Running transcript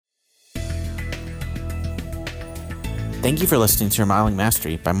Thank you for listening to Remodeling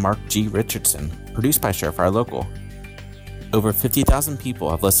Mastery by Mark G. Richardson, produced by Surefire Local. Over 50,000 people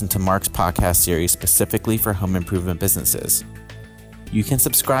have listened to Mark's podcast series specifically for home improvement businesses. You can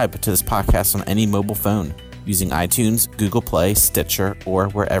subscribe to this podcast on any mobile phone using iTunes, Google Play, Stitcher, or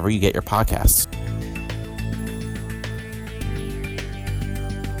wherever you get your podcasts.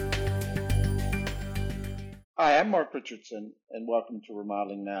 Hi, I'm Mark Richardson, and welcome to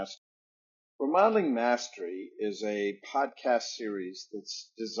Remodeling Mastery. Remodeling Mastery is a podcast series that's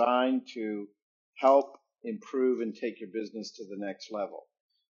designed to help improve and take your business to the next level.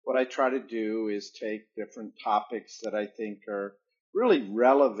 What I try to do is take different topics that I think are really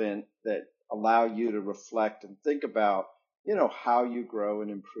relevant that allow you to reflect and think about, how you grow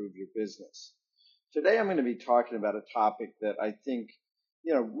and improve your business. Today I'm going to be talking about a topic that I think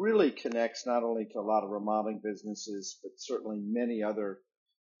really connects not only to a lot of remodeling businesses, but certainly many other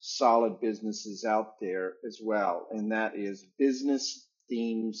solid businesses out there as well, and that is business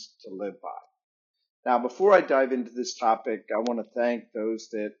themes to live by. Now, before I dive into this topic, I want to thank those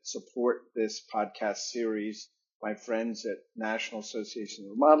that support this podcast series, my friends at National Association of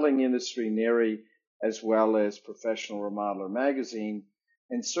the Remodeling Industry, NARI, as well as Professional Remodeler Magazine,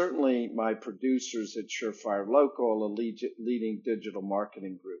 and certainly my producers at Surefire Local, a leading digital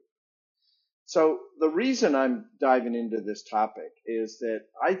marketing group. So the reason I'm diving into this topic is that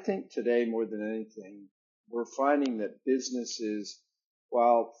I think today more than anything, we're finding that businesses,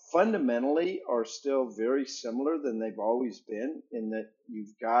 while fundamentally are still very similar than they've always been, in that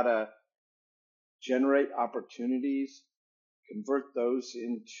you've got to generate opportunities, convert those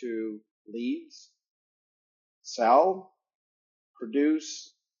into leads, sell,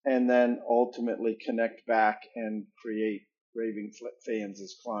 produce, and then ultimately connect back and create raving fans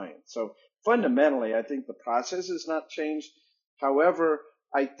as clients. So fundamentally, I think the process has not changed. However,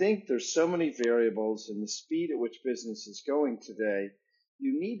 I think there's so many variables in the speed at which business is going today.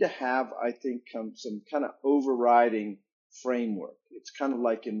 You need to have, I think, some kind of overriding framework. It's kind of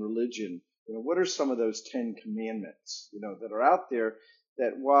like in religion. What are some of those 10 commandments, that are out there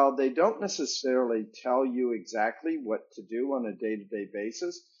that while they don't necessarily tell you exactly what to do on a day-to-day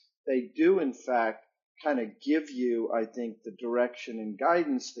basis, they do, in fact, kind of give you, I think, the direction and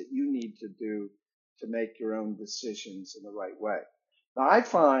guidance that you need to do to make your own decisions in the right way. Now, I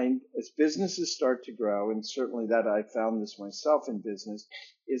find as businesses start to grow, and certainly that I found this myself in business,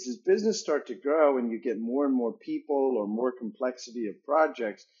 is as business start to grow and you get more and more people or more complexity of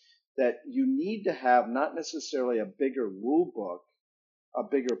projects, that you need to have not necessarily a bigger rule book, a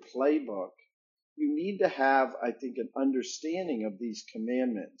bigger playbook. You need to have, I think, an understanding of these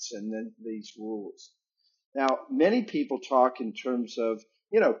commandments and then these rules. Now, many people talk in terms of,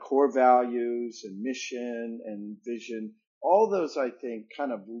 core values and mission and vision. All those, I think,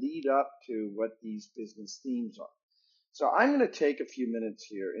 kind of lead up to what these business themes are. So I'm going to take a few minutes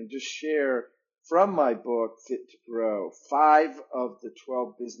here and just share from my book, Fit to Grow, 5 of the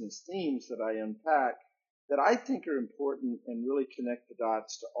 12 business themes that I unpack that I think are important and really connect the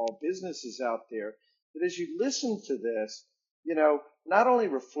dots to all businesses out there, that as you listen to this, not only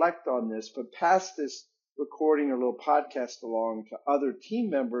reflect on this, but pass this recording or little podcast along to other team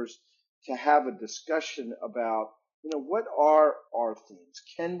members to have a discussion about, what are our themes?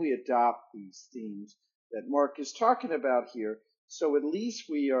 Can we adopt these themes that Mark is talking about here? So at least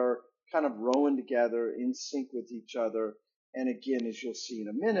we are kind of rowing together in sync with each other. And again, as you'll see in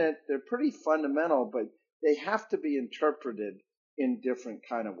a minute, they're pretty fundamental, but they have to be interpreted in different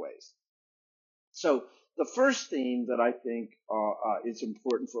kind of ways. So the first theme that I think is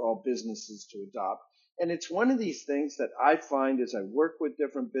important for all businesses to adopt, and it's one of these things that I find as I work with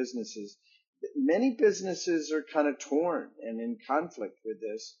different businesses, many businesses are kind of torn and in conflict with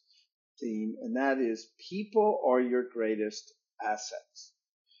this theme, and that is people are your greatest assets.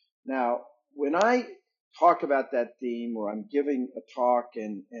 Now, when I talk about that theme, or I'm giving a talk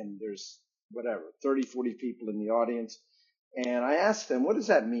and there's 30, 40 people in the audience, and I ask them, what does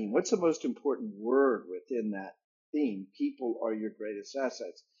that mean? What's the most important word within that theme? People are your greatest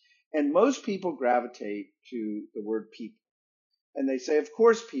assets. And most people gravitate to the word people. And they say, of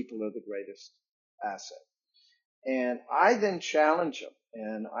course, people are the greatest asset. And I then challenge them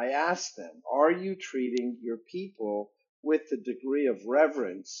and I ask them, are you treating your people with the degree of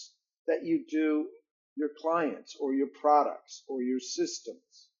reverence that you do your clients or your products or your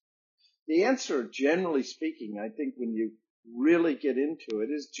systems? The answer, generally speaking, I think when you really get into it,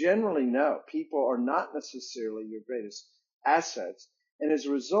 is generally no. People are not necessarily your greatest assets. And as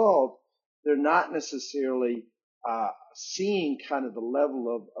a result, they're not necessarily seeing kind of the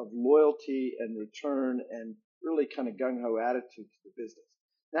level of loyalty and return and really kind of gung-ho attitude to the business.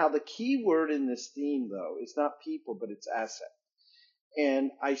 Now, the key word in this theme, though, is not people, but it's asset.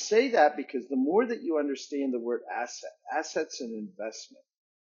 And I say that because the more that you understand the word asset, asset's an investment.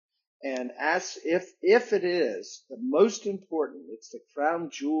 And as if it is the most important, it's the crown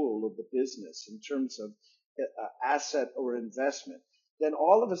jewel of the business in terms of asset or investment, then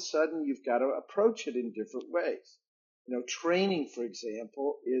all of a sudden you've got to approach it in different ways. Training, for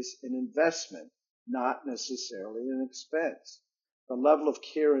example, is an investment, not necessarily an expense. The level of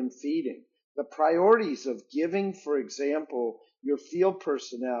care and feeding, the priorities of giving, for example, your field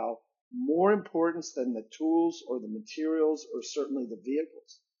personnel more importance than the tools or the materials or certainly the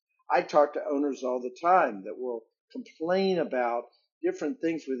vehicles. I talk to owners all the time that will complain about different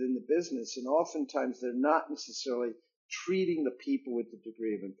things within the business, and oftentimes they're not necessarily treating the people with the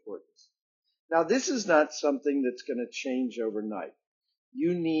degree of importance. Now, this is not something that's going to change overnight.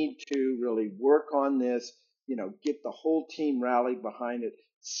 You need to really work on this, get the whole team rallied behind it,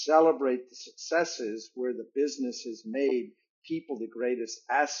 celebrate the successes where the business has made people the greatest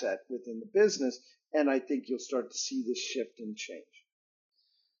asset within the business, and I think you'll start to see this shift and change.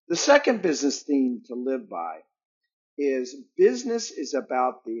 The second business theme to live by is business is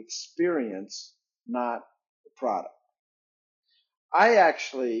about the experience, not the product. I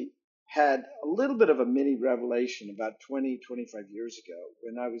actually had a little bit of a mini revelation about 20, 25 years ago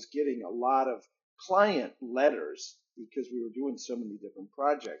when I was getting a lot of client letters because we were doing so many different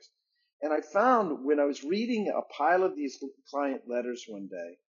projects. And I found when I was reading a pile of these client letters one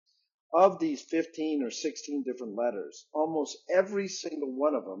day, of these 15 or 16 different letters, almost every single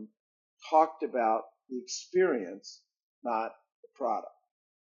one of them talked about the experience, not the product.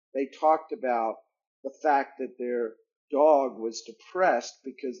 They talked about the fact that their dog was depressed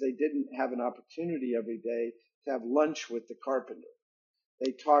because they didn't have an opportunity every day to have lunch with the carpenter.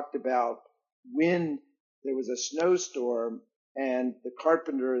 They talked about when there was a snowstorm and the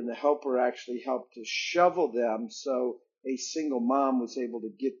carpenter and the helper actually helped to shovel them so a single mom was able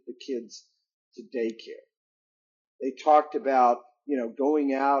to get the kids to daycare. They talked about,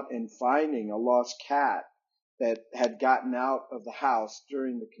 going out and finding a lost cat that had gotten out of the house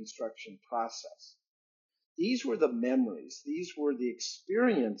during the construction process. These were the memories. These were the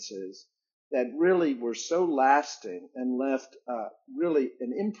experiences that really were so lasting and left really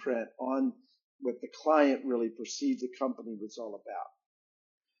an imprint on what the client really perceived the company was all about.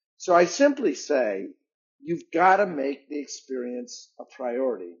 So I simply say, you've got to make the experience a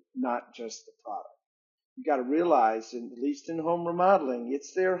priority, not just the product. You got to realize, at least in home remodeling,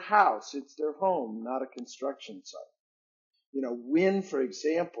 it's their house, it's their home, not a construction site. When, for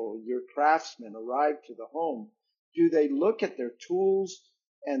example, your craftsmen arrive to the home, do they look at their tools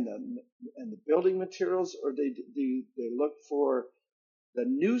and the building materials, or do they look for the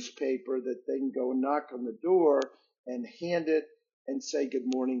newspaper that they can go knock on the door and hand it and say good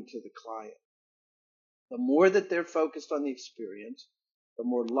morning to the client? The more that they're focused on the experience, the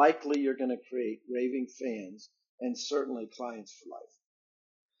more likely you're going to create raving fans and certainly clients for life.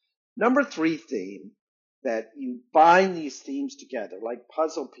 Number 3 theme that you bind these themes together like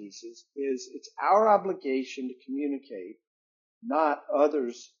puzzle pieces is it's our obligation to communicate, not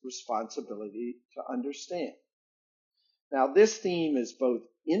others' responsibility to understand. Now, this theme is both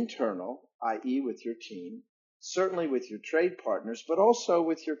internal, i.e. with your team, certainly with your trade partners, but also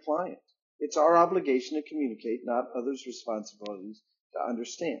with your clients. It's our obligation to communicate, not others' responsibilities to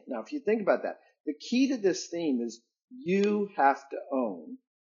understand. Now, if you think about that, the key to this theme is you have to own,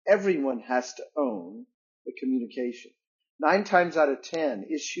 everyone has to own the communication. 9 times out of 10,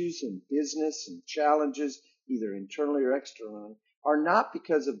 issues in business and challenges, either internally or externally, are not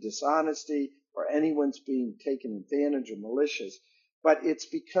because of dishonesty or anyone's being taken advantage or malicious, but it's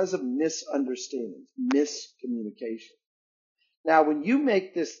because of misunderstandings, miscommunication. Now, when you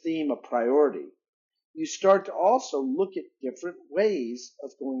make this theme a priority, you start to also look at different ways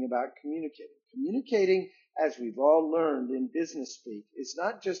of going about communicating. Communicating, as we've all learned in business speak, is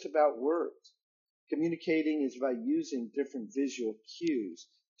not just about words. Communicating is about using different visual cues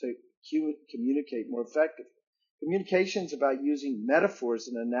to communicate more effectively. Communication is about using metaphors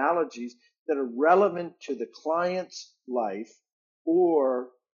and analogies that are relevant to the client's life or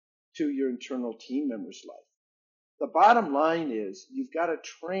to your internal team member's life. The bottom line is you've got to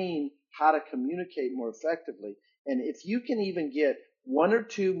train how to communicate more effectively. And if you can even get 1 or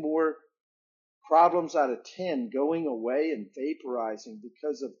 2 more problems out of 10 going away and vaporizing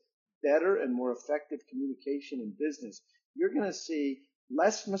because of better and more effective communication in business, you're going to see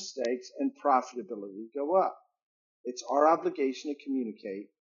less mistakes and profitability go up. It's our obligation to communicate,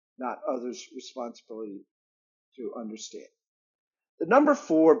 not others' responsibility to understand. The number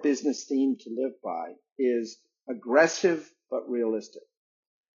 4 business theme to live by is aggressive but realistic.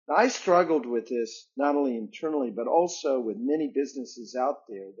 Now, I struggled with this not only internally, but also with many businesses out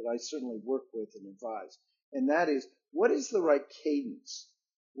there that I certainly work with and advise. And that is, what is the right cadence?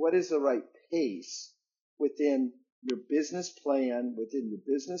 What is the right pace within your business plan, within your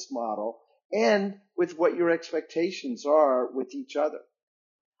business model, and with what your expectations are with each other?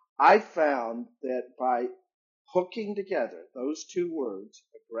 I found that by hooking together those two words,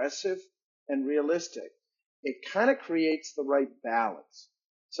 aggressive and realistic, it kind of creates the right balance.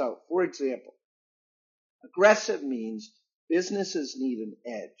 So, for example, aggressive means businesses need an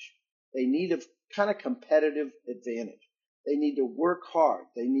edge. They need a kind of competitive advantage. They need to work hard.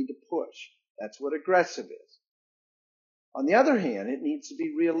 They need to push. That's what aggressive is. On the other hand, it needs to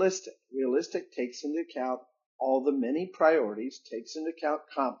be realistic. Realistic takes into account all the many priorities, takes into account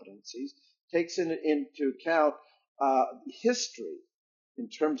competencies, takes into account history in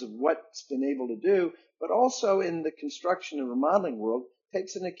terms of what's been able to do, but also in the construction and remodeling world,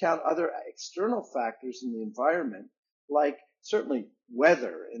 takes into account other external factors in the environment, like certainly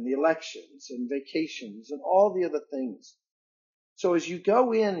weather and the elections and vacations and all the other things. So as you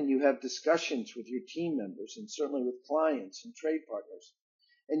go in and you have discussions with your team members and certainly with clients and trade partners,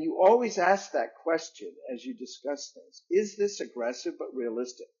 and you always ask that question as you discuss things, is this aggressive but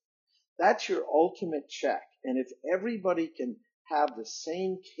realistic? That's your ultimate check. And if everybody can have the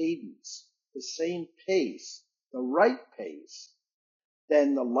same cadence, the same pace, the right pace,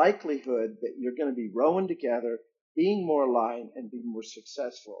 then the likelihood that you're going to be rowing together, being more aligned, and being more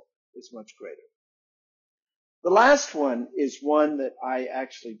successful is much greater. The last one is one that I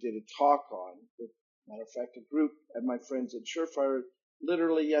actually did a talk on, with, matter of fact, a group of my friends at Surefire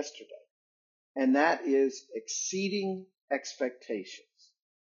literally yesterday, and that is exceeding expectations.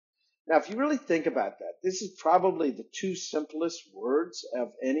 Now, if you really think about that, this is probably the two simplest words of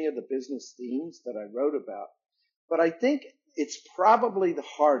any of the business themes that I wrote about, but I think it's probably the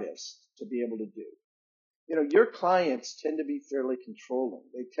hardest to be able to do. You know, your clients tend to be fairly controlling.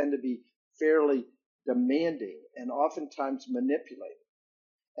 They tend to be fairly demanding and oftentimes manipulating.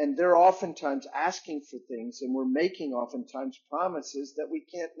 And they're oftentimes asking for things, and we're making oftentimes promises that we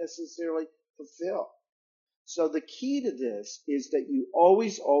can't necessarily fulfill. So the key to this is that you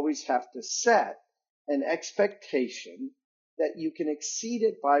always have to set an expectation that you can exceed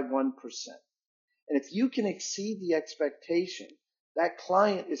it by 1%. And if you can exceed the expectation, that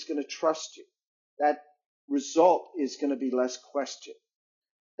client is going to trust you. That result is going to be less question.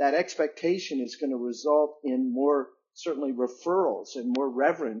 That expectation is going to result in more, certainly, referrals and more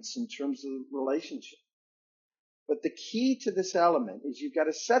reverence in terms of the relationship. But the key to this element is you've got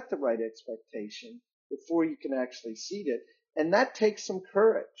to set the right expectation before you can actually exceed it. And that takes some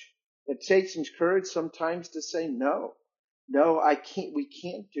courage. It takes some courage sometimes to say, no, we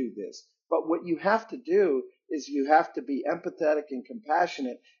can't do this. But what you have to do is you have to be empathetic and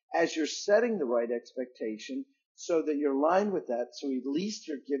compassionate as you're setting the right expectation so that you're aligned with that. So at least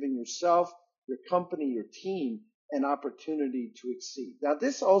you're giving yourself, your company, your team an opportunity to exceed. Now,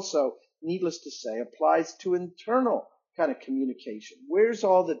 this also, needless to say, applies to internal kind of communication. Where's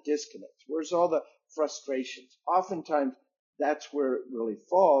all the disconnects? Where's all the frustrations? Oftentimes, that's where it really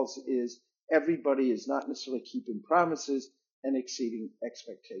falls, is everybody is not necessarily keeping promises and exceeding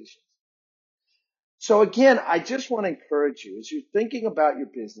expectations. So again, I just want to encourage you, as you're thinking about your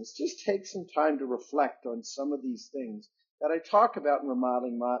business, just take some time to reflect on some of these things that I talk about in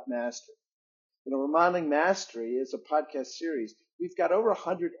Remodeling Mastery. You know, Remodeling Mastery is a podcast series. We've got over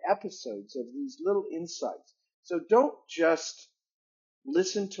 100 episodes of these little insights. So don't just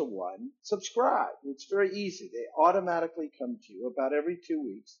listen to one, subscribe. It's very easy. They automatically come to you about every 2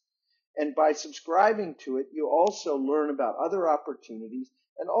 weeks. And by subscribing to it, you also learn about other opportunities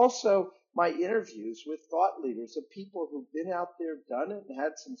and also my interviews with thought leaders of people who've been out there, done it, and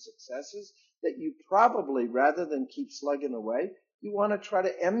had some successes that you probably, rather than keep slugging away, you want to try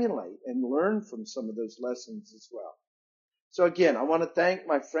to emulate and learn from some of those lessons as well. So again, I want to thank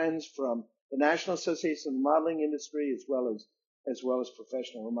my friends from the National Association of the Remodeling Industry as well as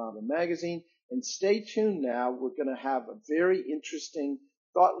Professional Remodeling Magazine. And stay tuned now. We're going to have a very interesting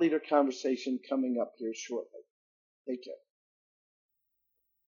thought leader conversation coming up here shortly. Take care.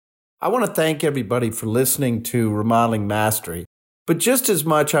 I want to thank everybody for listening to Remodeling Mastery, but just as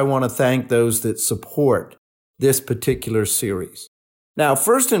much I want to thank those that support this particular series. Now,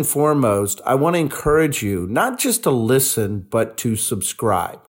 first and foremost, I want to encourage you not just to listen, but to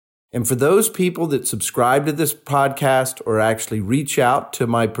subscribe. And for those people that subscribe to this podcast or actually reach out to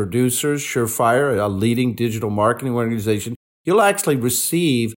my producers, Surefire, a leading digital marketing organization, you'll actually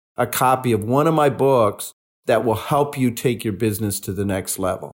receive a copy of one of my books that will help you take your business to the next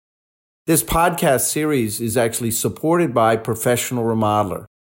level. This podcast series is actually supported by Professional Remodeler.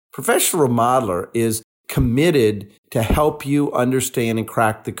 Professional Remodeler is committed to help you understand and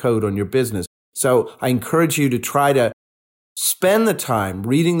crack the code on your business. So I encourage you to try to spend the time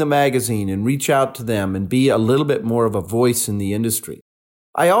reading the magazine and reach out to them and be a little bit more of a voice in the industry.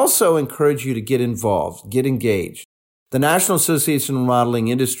 I also encourage you to get involved, get engaged. The National Association of Remodeling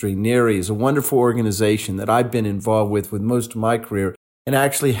Industry, NARI, is a wonderful organization that I've been involved with most of my career and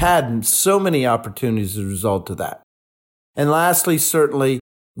actually had so many opportunities as a result of that. And lastly, certainly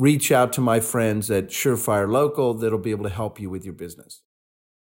reach out to my friends at Surefire Local that'll be able to help you with your business.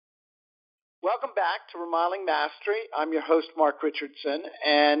 Welcome back to Remodeling Mastery. I'm your host, Mark Richardson,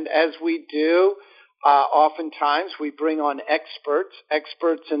 and as we do, oftentimes we bring on experts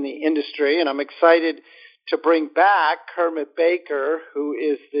in the industry, and I'm excited to bring back Kermit Baker, who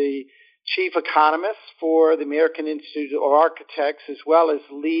is the chief economist for the American Institute of Architects, as well as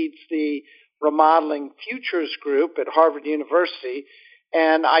leads the Remodeling Futures Group at Harvard University.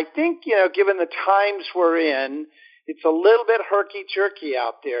 And I think, given the times we're in, it's a little bit herky-jerky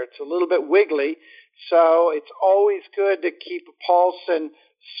out there. It's a little bit wiggly. So it's always good to keep a pulse and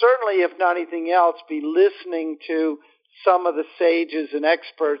certainly, if not anything else, be listening to some of the sages and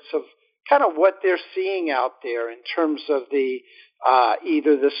experts of kind of what they're seeing out there in terms of the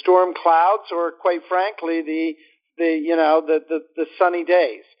either the storm clouds or, quite frankly, the sunny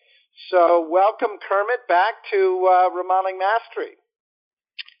days. So welcome, Kermit, back to Remodeling Mastery.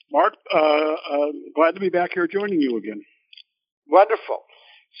 Mark, glad to be back here joining you again. Wonderful.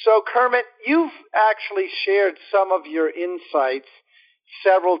 So, Kermit, you've actually shared some of your insights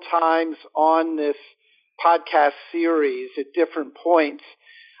several times on this podcast series at different points.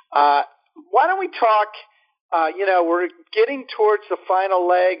 Why don't we talk, we're getting towards the final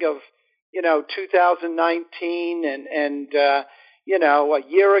leg of, 2019 and a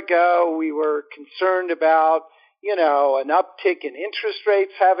year ago we were concerned about an uptick in interest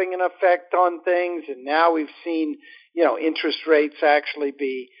rates having an effect on things, and now we've seen, interest rates actually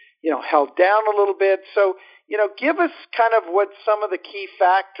be, held down a little bit. So, give us kind of what some of the key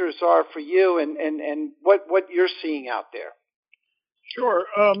factors are for you and what you're seeing out there. Sure.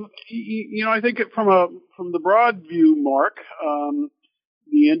 I think from the broad view, Mark,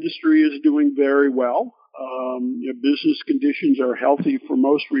 the industry is doing very well. Business conditions are healthy for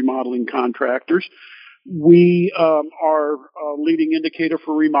most remodeling contractors. We are a leading indicator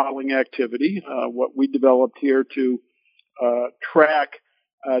for remodeling activity. What we developed here to track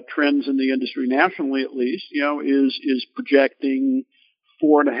trends in the industry nationally, at least, is projecting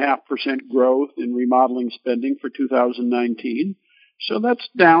 4.5% growth in remodeling spending for 2019. So that's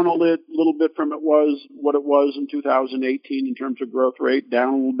down a little bit from what it was in 2018 in terms of growth rate,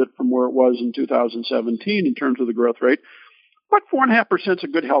 down a little bit from where it was in 2017 in terms of the growth rate. But 4.5% is a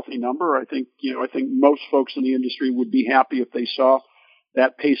good, healthy number. I think most folks in the industry would be happy if they saw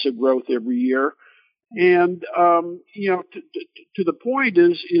that pace of growth every year. And, to the point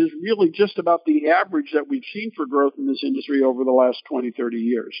is really just about the average that we've seen for growth in this industry over the last 20, 30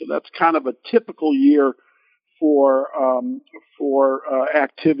 years. So that's kind of a typical year for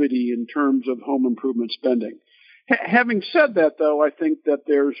activity in terms of home improvement spending. Having said that, though, I think that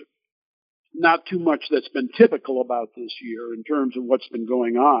there's not too much that's been typical about this year in terms of what's been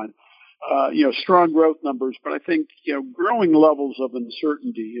going on. Strong growth numbers, but I think, growing levels of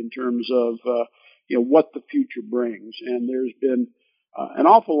uncertainty in terms of, what the future brings. And there's been an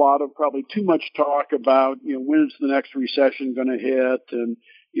awful lot of probably too much talk about, when is the next recession going to hit and,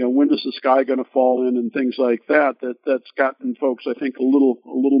 when is the sky going to fall in and things like that, that's gotten folks, I think, a little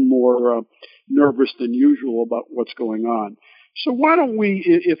more nervous than usual about what's going on. So why don't we,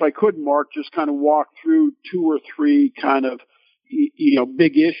 if I could, Mark, just kind of walk through two or three kind of,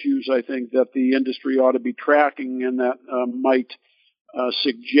 big issues I think that the industry ought to be tracking and that might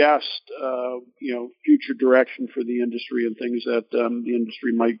suggest, future direction for the industry and things that the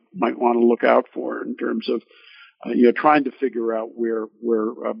industry might want to look out for in terms of, trying to figure out where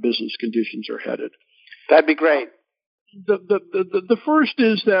business conditions are headed. That'd be great. The first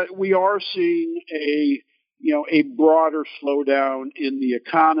is that we are seeing a broader slowdown in the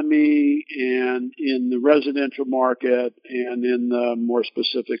economy and in the residential market and in more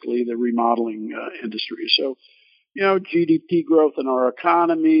specifically the remodeling industry. So, GDP growth in our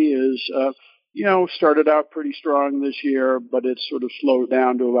economy is, started out pretty strong this year, but it's sort of slowed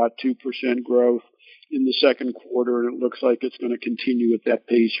down to about 2% growth in the second quarter, and it looks like it's going to continue at that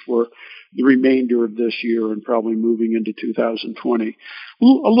pace for the remainder of this year and probably moving into 2020. A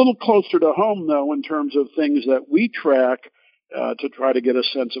little closer to home, though, in terms of things that we track to try to get a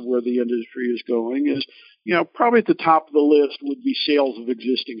sense of where the industry is going is, probably at the top of the list would be sales of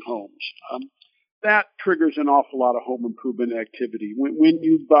existing homes. that triggers an awful lot of home improvement activity. When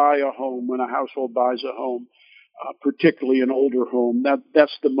you buy a home, when a household buys a home, particularly an older home,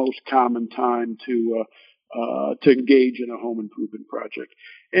 that's the most common time to engage in a home improvement project.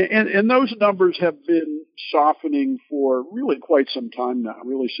 And those numbers have been softening for really quite some time now,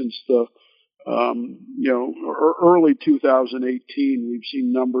 really since the early 2018. We've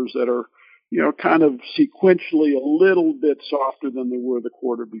seen numbers that are kind of sequentially a little bit softer than they were the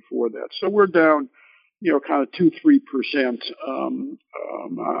quarter before that. So we're down, kind of 2-3%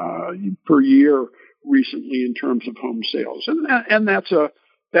 per year recently in terms of home sales, and that's a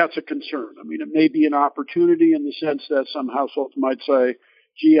concern. I mean, it may be an opportunity in the sense that some households might say,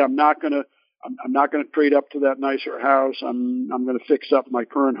 "Gee, I'm not going to trade up to that nicer house. I'm going to fix up my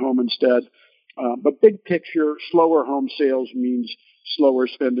current home instead." But big picture, slower home sales means slower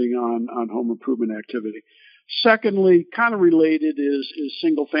spending on home improvement activity. Secondly, kind of related is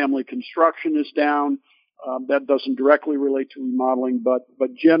single-family construction is down. That doesn't directly relate to remodeling, but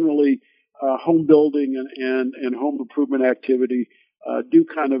generally home building and home improvement activity do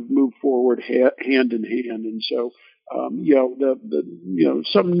kind of move forward hand in hand. And so,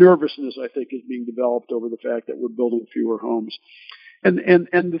 some nervousness, I think, is being developed over the fact that we're building fewer homes. And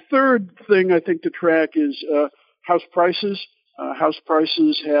the third thing I think to track is house prices. House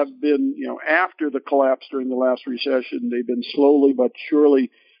prices have been, after the collapse during the last recession, they've been slowly but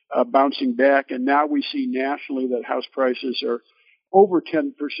surely bouncing back. And now we see nationally that house prices are over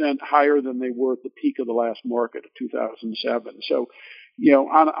 10% higher than they were at the peak of the last market of 2007. So,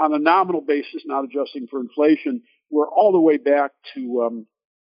 on a nominal basis, not adjusting for inflation, we're all the way back to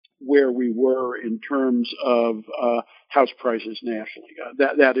where we were in terms of house prices nationally.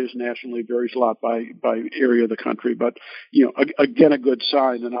 That is nationally, varies a lot by area of the country, but again, a good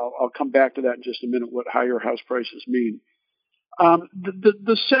sign. And I'll come back to that in just a minute. What higher house prices mean.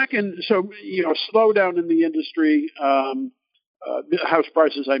 The second, slowdown in the industry. House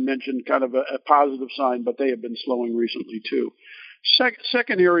prices, I mentioned, kind of a positive sign, but they have been slowing recently too.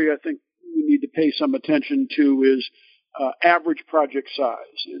 Second area I think we need to pay some attention to is average project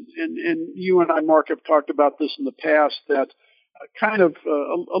size. And you and I, Mark, have talked about this in the past, that kind of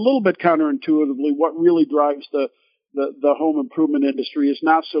a little bit counterintuitively, what really drives the home improvement industry is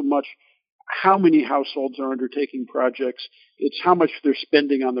not so much how many households are undertaking projects, it's how much they're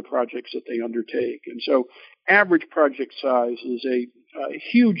spending on the projects that they undertake. And so average project size is a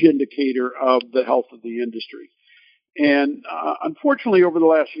huge indicator of the health of the industry. And unfortunately, over the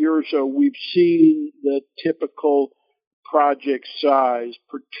last year or so, we've seen the typical project size,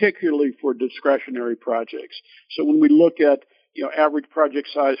 particularly for discretionary projects. So when we look at average project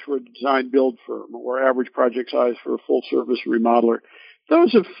size for a design build firm or average project size for a full service remodeler,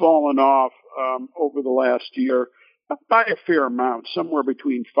 those have fallen off over the last year by a fair amount, somewhere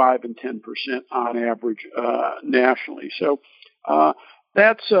between 5 and 10% on average nationally. So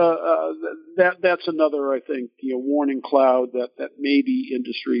that's another, I think, warning cloud that maybe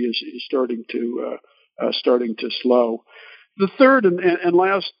industry is starting to slow. The third and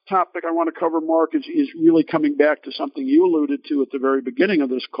last topic I want to cover, Mark, is really coming back to something you alluded to at the very beginning of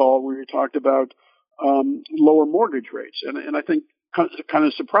this call, where you talked about lower mortgage rates. And I think kind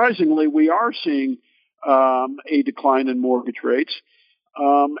of surprisingly, we are seeing a decline in mortgage rates.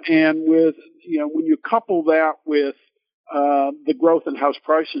 And with, when you couple that with the growth in house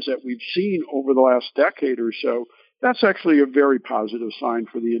prices that we've seen over the last decade or so, that's actually a very positive sign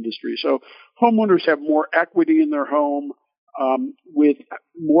for the industry. So homeowners have more equity in their home. With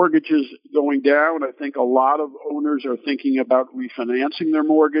mortgages going down, I think a lot of owners are thinking about refinancing their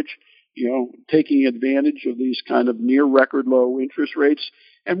mortgage, taking advantage of these kind of near record low interest rates.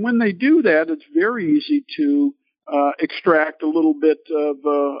 And when they do that, it's very easy to extract a little bit of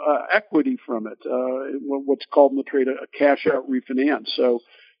equity from it, what's called in the trade a cash out refinance. So,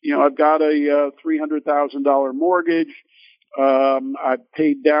 I've got a $300,000 mortgage. I've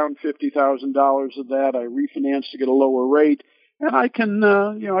paid down $50,000 of that. I refinanced to get a lower rate, and I can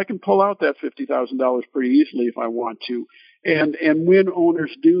pull out that $50,000 pretty easily if I want to. And when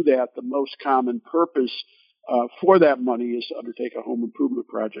owners do that, the most common purpose for that money is to undertake a home improvement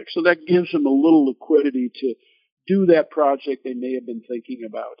project. So that gives them a little liquidity to do that project they may have been thinking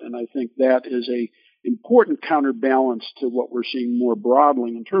about. And I think that is a important counterbalance to what we're seeing more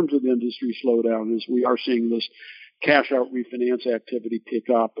broadly in terms of the industry slowdown, is we are seeing this cash out refinance activity pick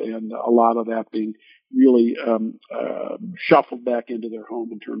up, and a lot of that being really shuffled back into their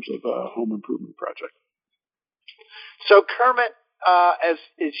home in terms of a home improvement project. So Kermit, as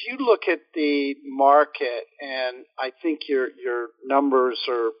you look at the market, and I think your numbers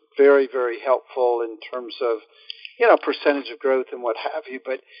are very, very helpful in terms of percentage of growth and what have you.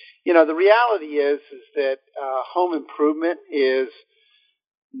 But, the reality is that home improvement is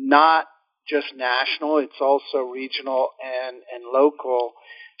not just national, it's also regional and local.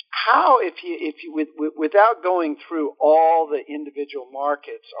 How, if you without going through all the individual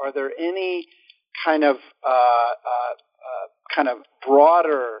markets, are there any kind of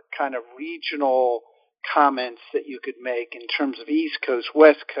broader kind of regional comments that you could make in terms of East Coast,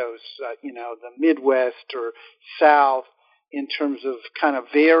 West Coast, the Midwest or South, in terms of kind of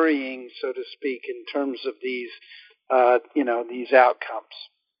varying, so to speak, in terms of these outcomes?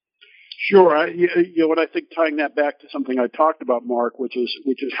 Sure. What I think, tying that back to something I talked about, Mark, which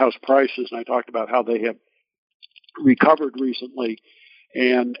is house prices, and I talked about how they have recovered recently,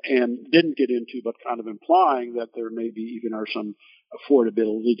 and didn't get into, but kind of implying that there maybe even are some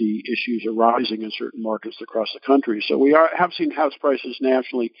affordability issues arising in certain markets across the country. So we have seen house prices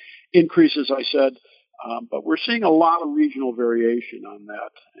nationally increase, as I said, but we're seeing a lot of regional variation on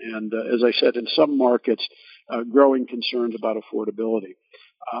that. And as I said, in some markets, growing concerns about affordability.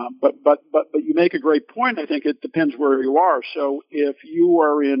 But you make a great point. I think it depends where you are. So if you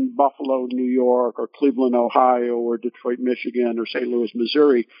are in Buffalo, New York, or Cleveland, Ohio, or Detroit, Michigan, or St. Louis,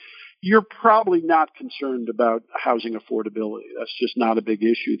 Missouri, you're probably not concerned about housing affordability. That's just not a big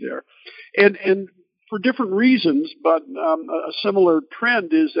issue there. And for different reasons, but a similar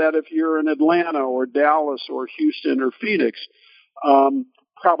trend is that if you're in Atlanta or Dallas or Houston or Phoenix,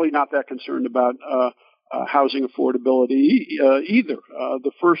 probably not that concerned about housing affordability either.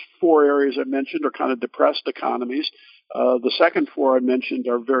 The first four areas I mentioned are kind of depressed economies. The second four I mentioned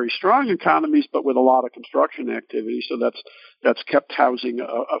are very strong economies, but with a lot of construction activity, so that's kept housing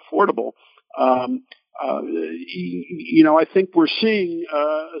affordable. I think we're seeing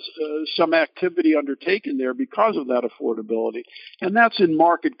some activity undertaken there because of that affordability, and that's in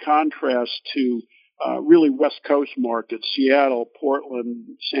marked contrast to really West Coast markets: Seattle,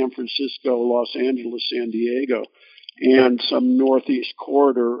 Portland, San Francisco, Los Angeles, San Diego, and some Northeast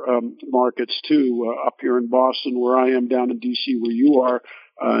corridor markets too, up here in Boston where I am, down in D.C. where you are,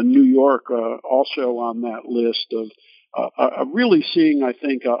 New York also on that list of really seeing, I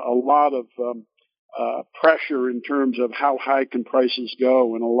think, a lot of pressure in terms of how high can prices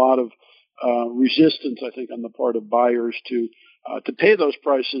go, and a lot of resistance, I think, on the part of buyers to pay those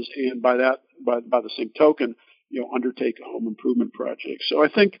prices, and by the same token, undertake a home improvement project. So I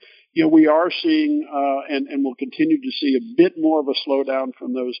think, we are seeing, and will continue to see, a bit more of a slowdown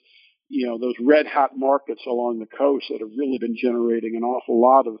from those red hot markets along the coast that have really been generating an awful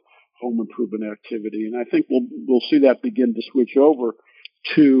lot of home improvement activity. And I think we'll see that begin to switch over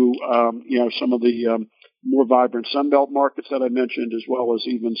to, some of the more vibrant Sunbelt markets that I mentioned, as well as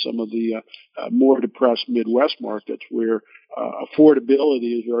even some of the more depressed Midwest markets where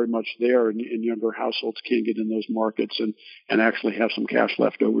affordability is very much there, and younger households can get in those markets and actually have some cash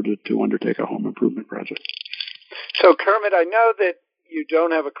left over to undertake a home improvement project. So, Kermit, I know that you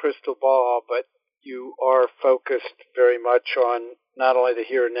don't have a crystal ball, but you are focused very much on not only the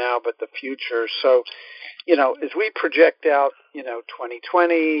here and now, but the future. So, as we project out,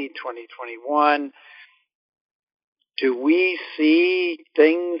 2020, 2021, do we see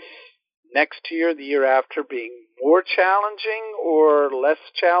things next year, the year after, being more challenging or less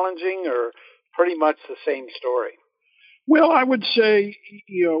challenging, or pretty much the same story? Well, I would say,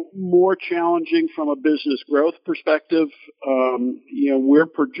 more challenging from a business growth perspective. We're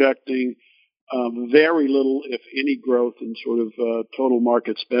projecting very little, if any, growth in sort of total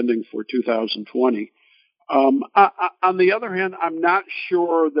market spending for 2020. On the other hand, I'm not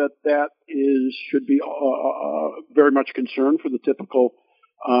sure that should be very much concern for the typical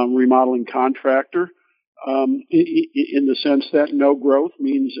remodeling contractor, in the sense that no growth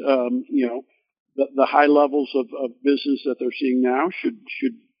means, the high levels of business that they're seeing now should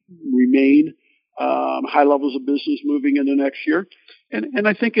remain high levels of business moving into next year. And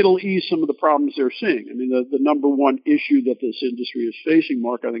I think it'll ease some of the problems they're seeing. I mean, the number one issue that this industry is facing,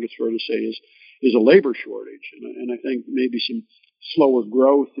 Mark, I think it's fair to say, is a labor shortage. And I think maybe some slower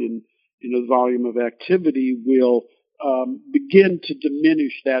growth in the volume of activity will begin to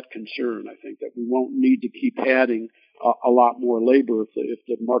diminish that concern. I think that we won't need to keep adding a lot more labor if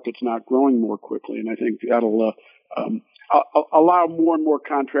the market's not growing more quickly. And I think that'll allow more and more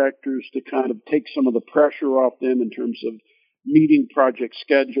contractors to kind of take some of the pressure off them in terms of meeting project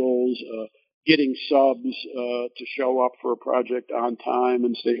schedules, getting subs to show up for a project on time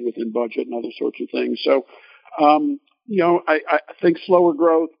and staying within budget and other sorts of things. So, I think slower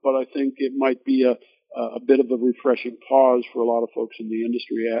growth, but I think it might be a bit of a refreshing pause for a lot of folks in the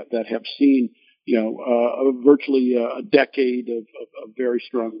industry that have seen, virtually a decade of very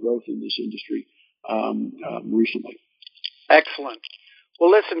strong growth in this industry recently. Excellent.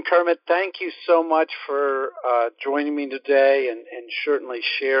 Well, listen, Kermit, thank you so much for joining me today and certainly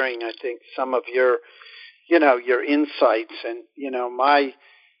sharing, I think, some of your insights. And, my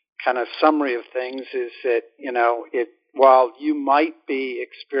kind of summary of things is that, while you might be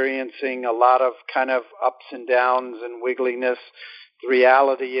experiencing a lot of kind of ups and downs and wiggliness, the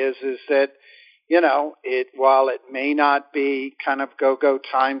reality is that, while it may not be kind of go-go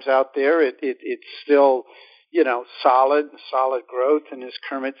times out there, it's still, solid growth. And as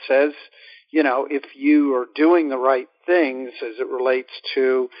Kermit says, if you are doing the right things as it relates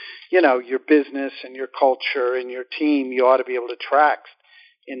to, your business and your culture and your team, you ought to be able to attract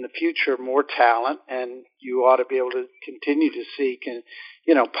in the future more talent, and you ought to be able to continue to see,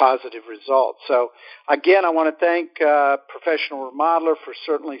 positive results. So, again, I want to thank Professional Remodeler for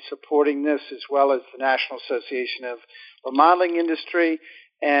certainly supporting this, as well as the National Association of Remodeling Industry.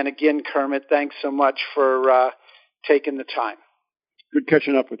 And again, Kermit, thanks so much for taking the time. Good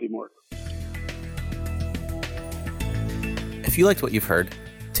catching up with you, Mark. If you liked what you've heard,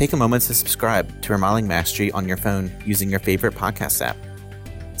 take a moment to subscribe to Remodeling Mastery on your phone using your favorite podcast app.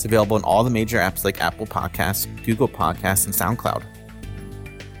 It's available in all the major apps like Apple Podcasts, Google Podcasts, and SoundCloud.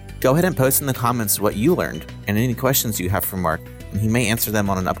 Go ahead and post in the comments what you learned and any questions you have for Mark, and he may answer them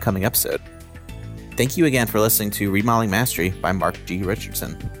on an upcoming episode. Thank you again for listening to Remodeling Mastery by Mark G.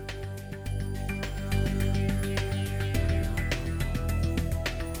 Richardson.